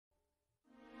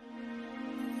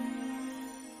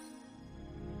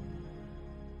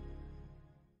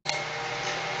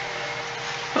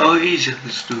Ahoj,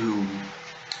 zastuju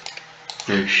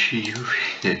dalšího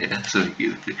videa, já jsem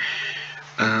taky.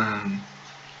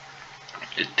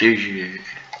 Takže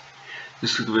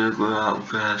to bude taková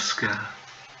ukázka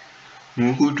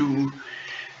můdů,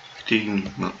 který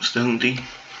mám stáhnutý.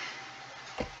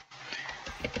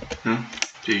 No,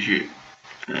 takže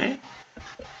ne?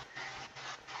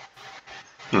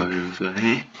 Můžu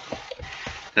fajně.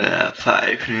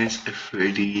 Five Nights at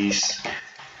Freddy's.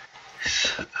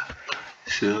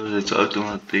 Jsou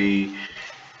automaty,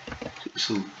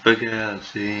 jsou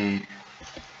pegázy,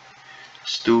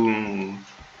 stůl,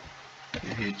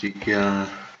 hetika,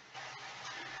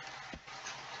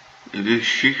 je to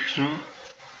všechno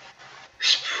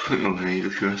spojené, je to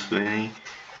všechno spojené,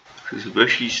 to jsou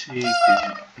bašíci,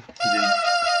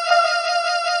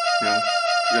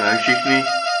 já všechny,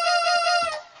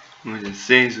 můj ten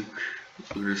stejný zvuk,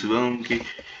 kde jsou balonky,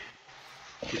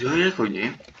 je toho jak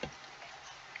hodně,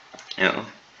 jo.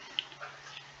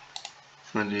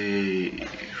 Tady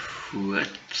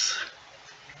furette,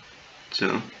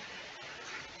 co?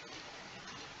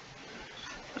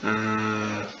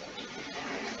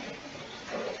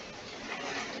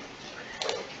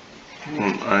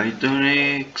 Mám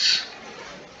Itonix.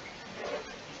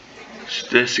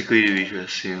 To je si klidvíš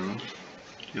asi, jo?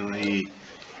 Dělají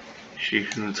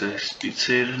všechno, co je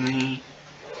spicerný.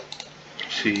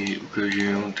 Si ukážu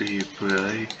jenom ty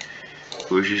projevy,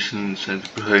 protože jsem se na ty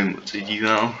projevy moc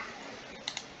díval.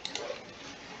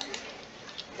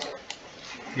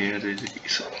 Je tady taky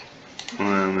jsou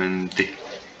ornamenty.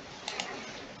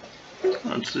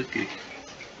 A to taky.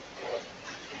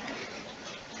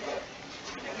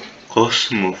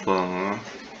 Kosmofána.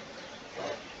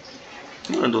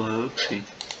 No to hroxy.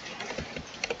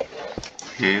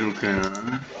 Je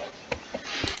ukána.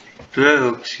 To je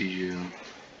hroxy, že jo.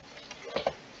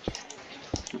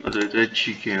 A to je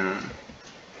chicken.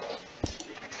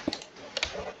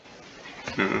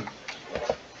 No.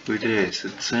 Pojďte je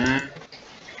srdce.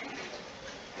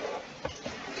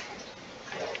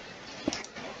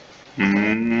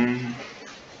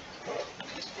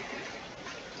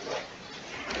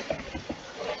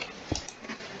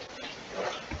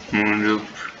 Můžu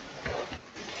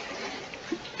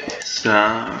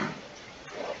sám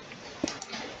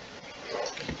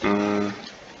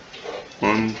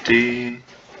Monty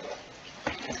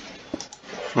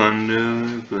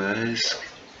Thunder Blesk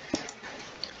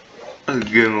a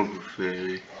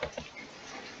Gemoféry.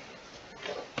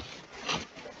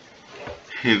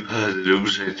 Vypadá to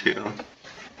dobře, tyjo.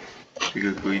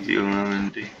 Takový ty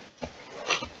ornamenty.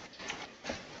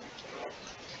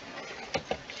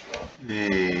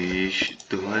 Víš,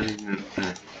 tohle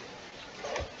ne.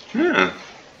 No.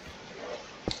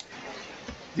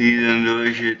 Jdem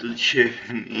dole, že je to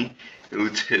černý, nebo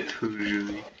co je to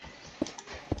růžový.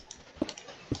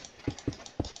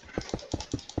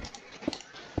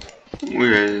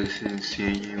 Může si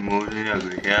někdy možná nějak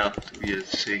vyhrát, vidět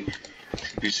si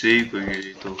spisy, protože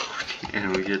je to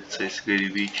jenom vidět si skvělý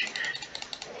beach.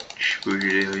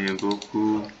 Škoda hodně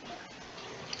bloků.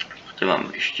 To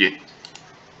mám ještě.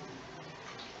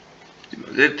 Ty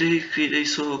magety, které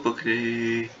jsou, pak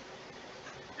tady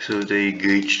jsou tady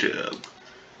glitch trap.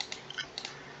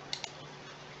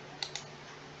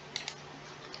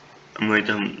 A mají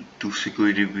tam tu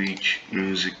security beach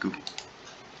muziku.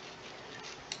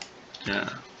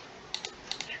 Tak.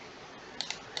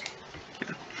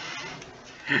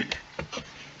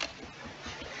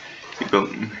 Jako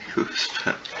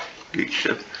glitch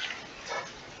trap.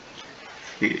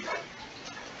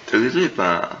 Takhle to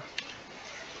vypadá.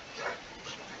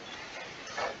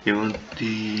 Já mám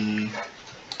ty...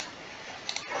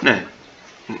 Ne,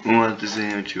 máte se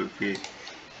nějaký oky.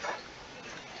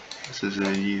 Já jsem se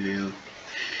nedívil.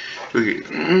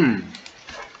 Ok,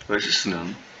 ale se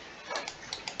snám.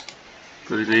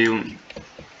 Kolik tady on?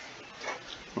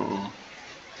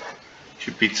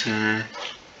 Čepice.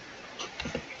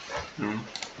 No.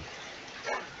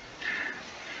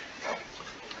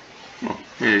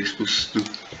 Je tak spoustu.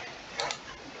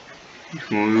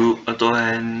 Můžu, a to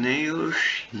je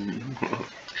nejhorší.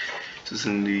 Co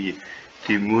jsem viděl.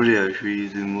 Ty mody, až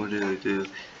vidíte ty mody, ty.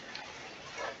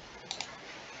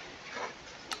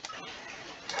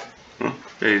 No,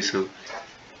 tady jsou.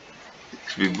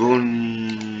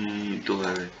 Výborný,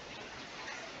 tohle.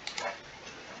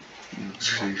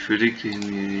 Celý furry, který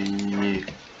mě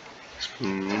spolu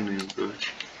nevím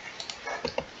proč.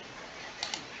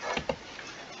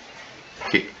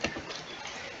 Okay.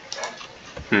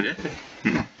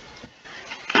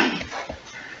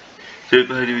 To je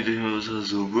právě, kdyby to mělo docela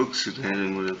zooboxy, to je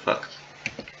ten model fakt.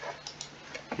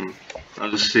 A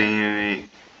to stejně mi...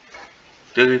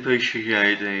 Tak vypadají všechny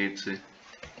ajdenci.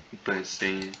 úplně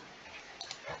stejně.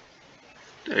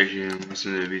 Takže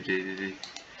musím zabít ty.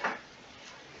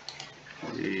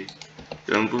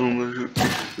 Tam pomůžu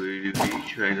takový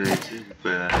kdybíč, a tady se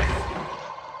vypadá.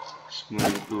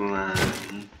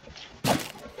 Smrkování.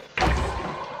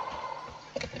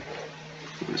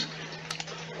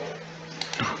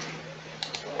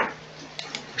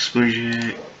 Aspoň,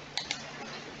 že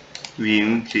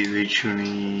vím ty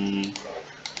většiny.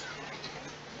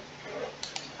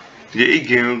 Kde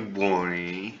i Game of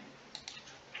Bonnie.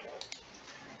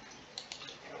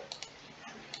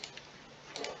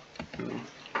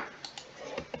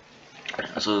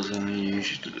 A co se mi díví,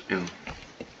 že to jo.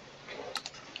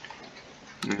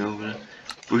 Dobré.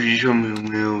 Božíš ho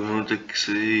miluju, tak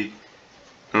si...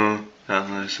 No,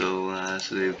 tamhle jsou a já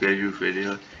se tady ukážu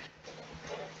Freddyho.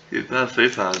 Vypadá Freddy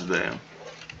Fazbear.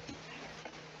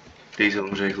 Který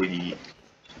samozřejmě chodí.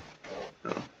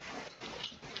 Jo.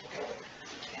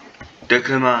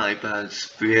 Takhle má iPad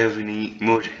zpěvný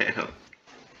model.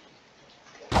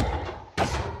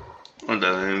 No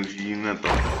takhle už vidíme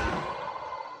pak.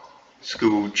 S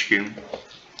kroučkem.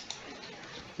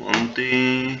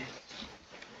 Monty.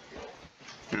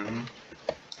 No.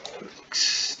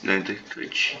 Ne, tak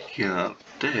klečík, já.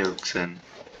 To je Oxen.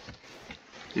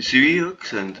 Jestli ví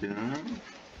Oxen, ty no.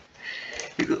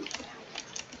 Jako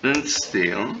ten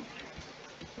styl.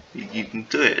 Jaký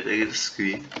to je, tak je to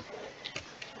skvělý.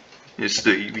 Mně se to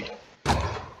líbí.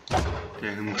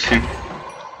 Já musím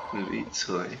říct,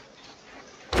 co je.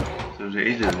 Samozřejmě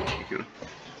i dalečík, jo.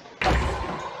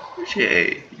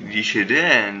 Počkej, když je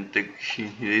den, tak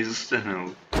všichni tady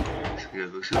zůstanou.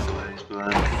 Pak se to tady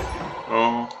spávám.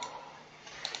 O,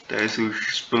 tady se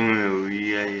už vzpomínal,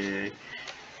 je.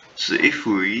 Jsou i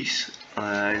furries,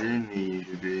 ale já jeden není,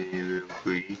 že by nebyl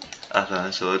furry. A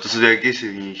fás, ale to jsou taky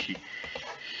silnější.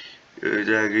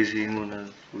 Tak si jim na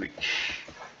furry.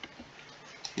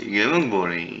 Game of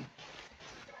Bonnie.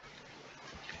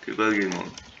 Chyba Game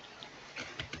of.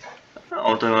 A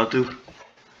on tam má tu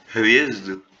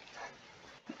hvězdu.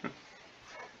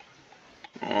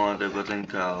 No a to je ten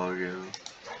káho, že jo.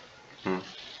 No.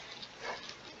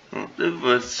 No to je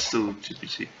vůbec jsou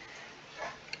typici.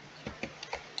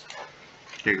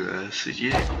 Takhle se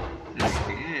děje.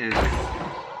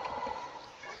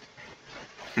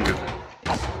 Dobře.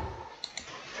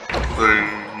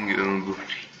 Game of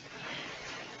Bonnie.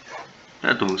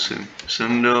 Já to musím.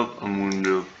 Sandop a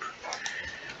Mundop.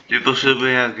 Ty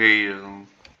potřebuje nějaký jo.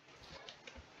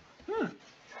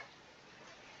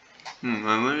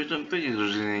 Máme, že tam peněz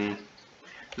rozdělení.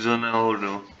 Za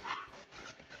náhodno.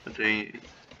 A tady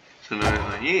se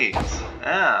nemá nic.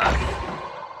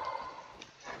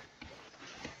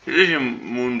 Víte, že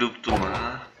Mundop to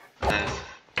má? Ne.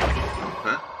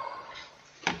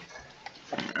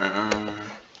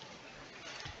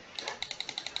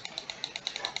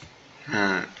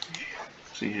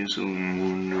 Myslím, že jsou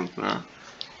Mundopa.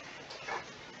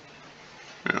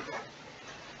 Jo.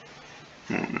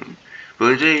 Mundop.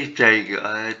 Pojďte i Tiger,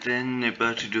 ale ten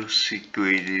nepatří do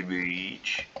Security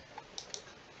Breach.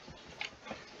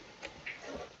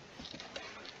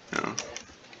 Jo.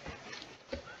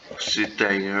 Prostě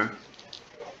Tiger.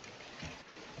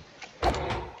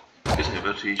 Když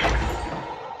nepatříš.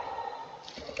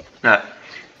 Ne.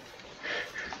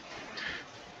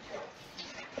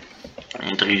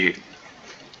 Takže.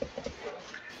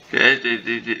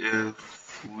 Ty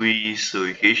furry jsou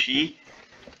rychlejší.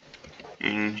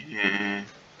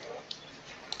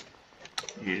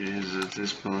 Jenže zase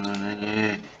spolu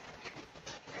není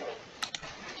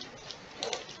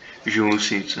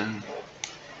žousnice.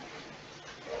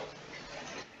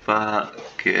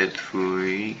 Paket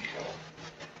furry.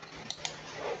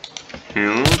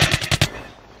 Jo?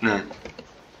 Ne.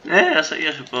 Ne, já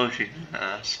se polu všechny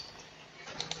nás.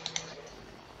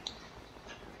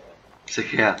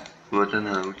 Tak já, bylo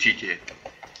tenhle určitě.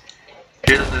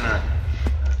 Je to tenhle.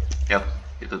 Jo,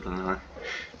 je to tenhle.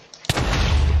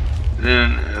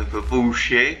 Ten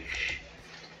papoušek.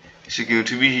 Jestli k němu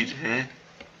přiblížíte.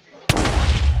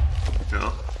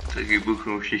 Jo, tak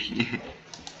vybuchnou všichni.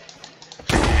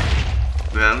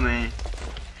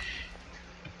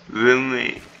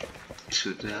 Velmi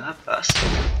sudá pasta.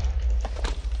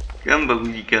 Kam pak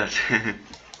utíkáte?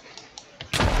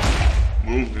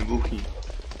 Vybuchni.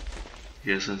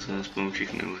 Já jsem se aspoň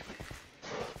všechny uvedl.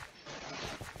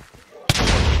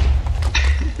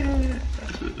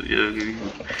 Já jsem to dělal taky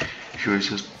výbuch. Že mi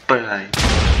se spadají.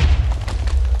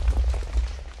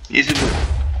 Nic si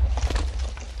bude.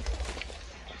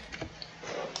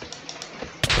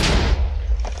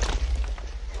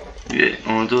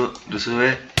 Ono to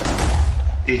dosahuje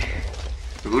i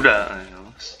ruda,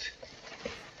 jo.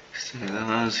 Jste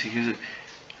nedává si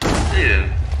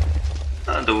jeden.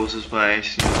 A to se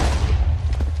spáješ s ním.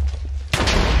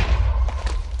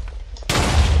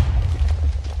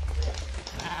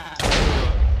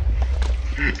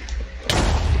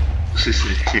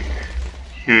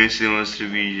 Nevím, jestli monstry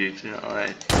bížit,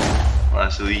 ale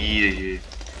vás to vidí, takže...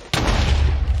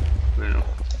 No,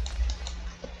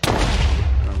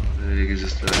 tak je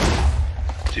zastavit.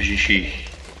 Což je šíš.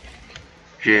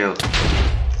 Že jo.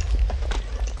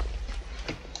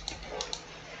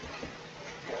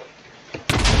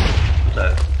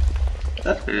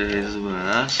 Tak, je to na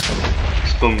nás.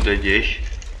 Vzpomněte těž.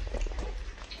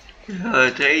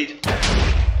 Ale teď.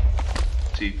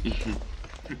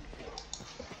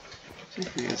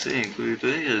 Kudy to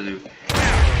je,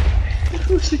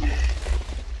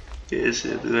 jestli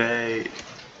je to hej.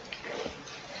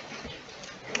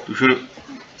 Už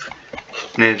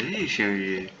nedejš,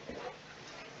 že?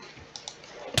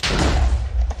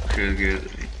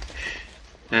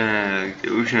 Tak,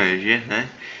 to už ne, že? Ne?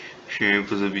 Už nevím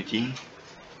po zabití.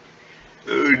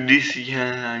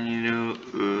 Disíhání do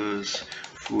z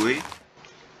furry.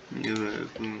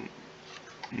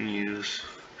 Někdo z...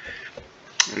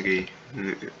 Ok,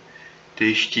 to je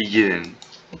ještě jeden.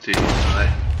 Ty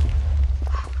ale...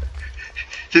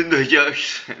 Ten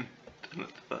doděláš sem.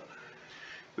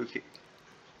 Ok.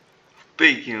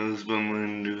 Pěkně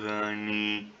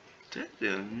zbamandovaný.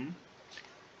 Tady,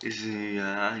 jestli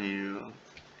já někdo.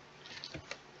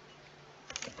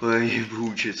 Pojď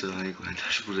bůče, co na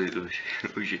komentář bude dobře.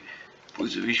 Takže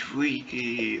pozvíš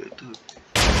fujky a to.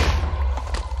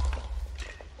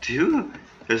 Tyjo,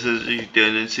 já jsem si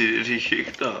ten si řešil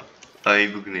to. A i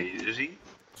Bůh nejdeří.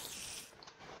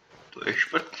 To je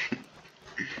špatný.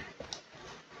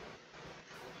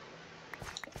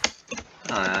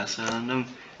 A já se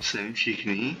hádám sem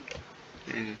všichni.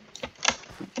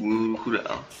 Půjdu ruchu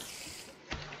dál.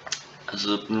 A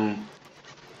zapnu.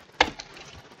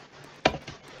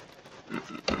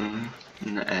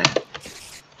 Ne.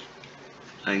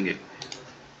 Takže.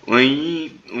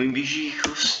 Oni běží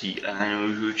chostí a já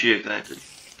nemůžu čekat.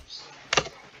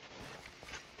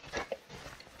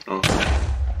 No.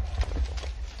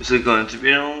 Se kolem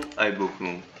třepěnou a je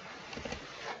bouchnou.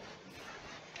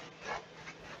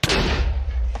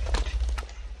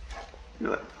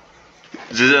 Jo.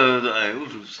 Zde to a je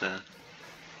urůstá.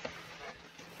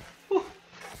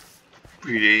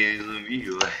 Přijde jen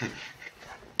vídeo.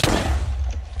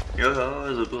 Jo,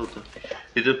 zabilo to.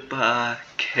 Je to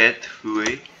paket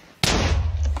furry.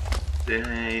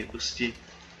 Který prostě...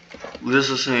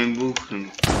 Zase se mi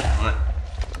bouchnu. Ale...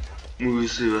 Můžu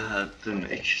si vrhat ten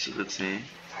meč, co teď ne?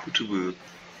 Potřebuju.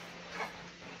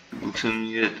 Bůh jsem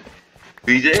někde...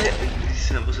 Víte, když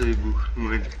se naposledy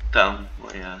bouchnu tam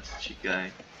a já se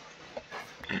čekaj.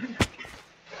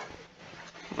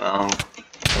 Wow.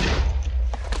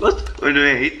 What? Oni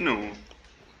je hitnou.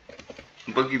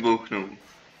 Pak ji bouchnou.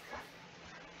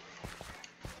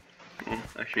 No,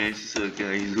 až nejsi se taky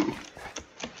hajzlu.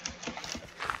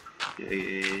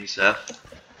 Jej, sav.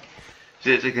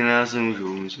 Že tak nás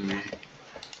nemůžou, myslím,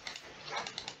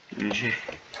 že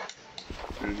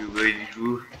můžu být, když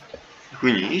budu jako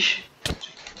níž,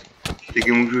 tak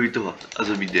je můžu hitovat a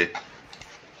zabít je.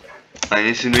 A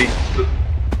nesmím dojít to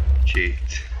čit.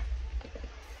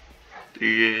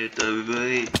 Takže tady by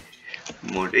byly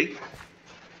mody.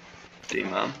 Tady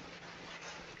mám.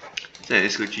 Tady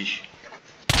neskočíš.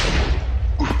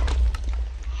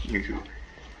 Můžu.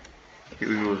 Je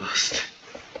už vlast.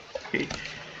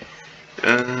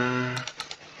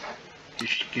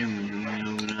 Ještě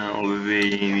minulou na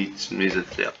objevění víc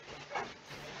mizet, jo.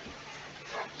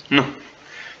 No,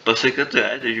 paseka to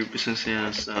je, takže už jsem si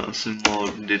nastavil asi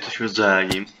mod, kde to šlo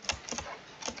zádím.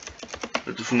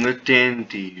 A to funguje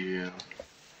TNT, že jo.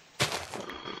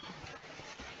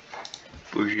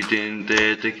 Bože, TNT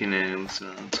je taky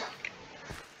neusnad.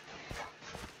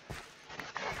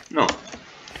 No.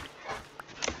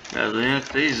 Já to nějak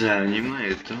tady zádím a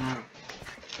je to.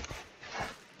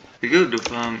 Tak jo,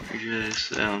 doufám, že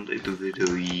se vám tady to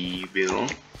video líbilo.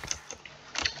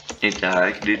 I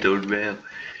tak, kdy to odběl.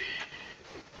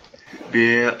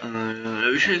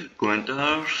 Napište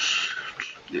komentář,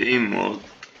 který mod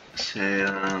se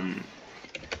vám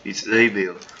víc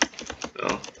líbil.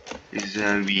 Jo, jestli se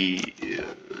vám líbí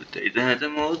tady tenhle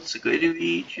mod,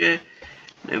 sekredovíče,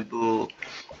 nebo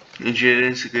že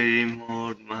jeden sekredový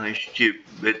mod má ještě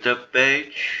beta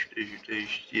patch, takže to je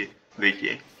ještě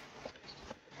betě.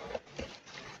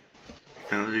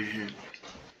 No, takže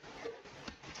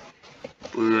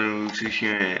potom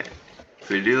uslyšíme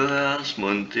videa s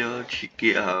Montyho,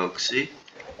 Chiky a Oxy.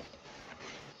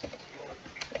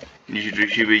 Když to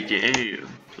ještě bytě, jo,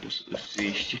 to si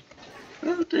ještě.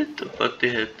 No, to je to,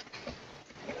 Patyhead.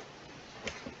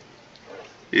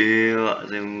 já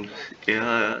jsem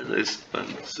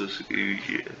co si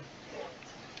že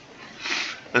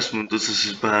aspoň to, co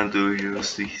si pamatuju, že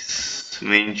vlastně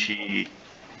menší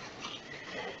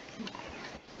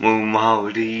mou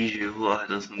malý, že jo, a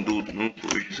tam jsem doutnul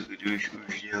to, že se když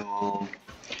už dělal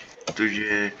to,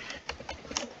 že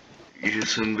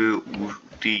jsem byl už u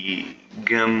té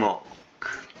gamokčky,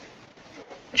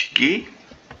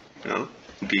 jo,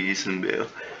 u té jsem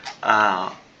byl, a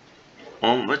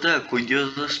on mě tak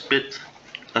chodil za zpět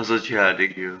na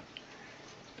začátek, jo.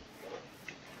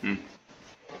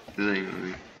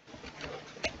 Zajímavý.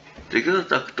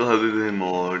 Tak tohle by byly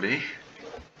módy.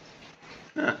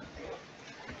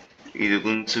 I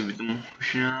dokonce by to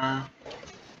možná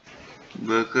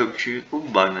bylo lepší jako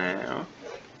bané, jo.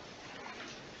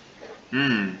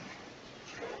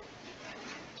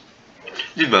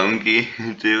 Ty banky,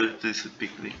 ty jsou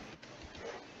pěkný.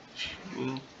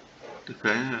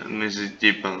 Takhle mezi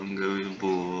ty bankami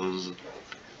boz.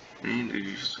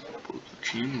 Takže se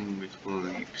potočím, by to bylo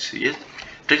líp si jet.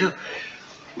 Tak jo,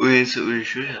 uvidím se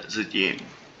uvěšuje zatím.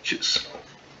 Čus.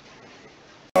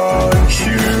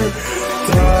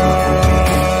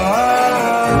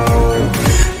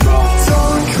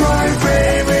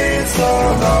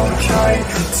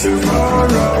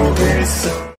 Tomorrow is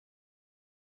so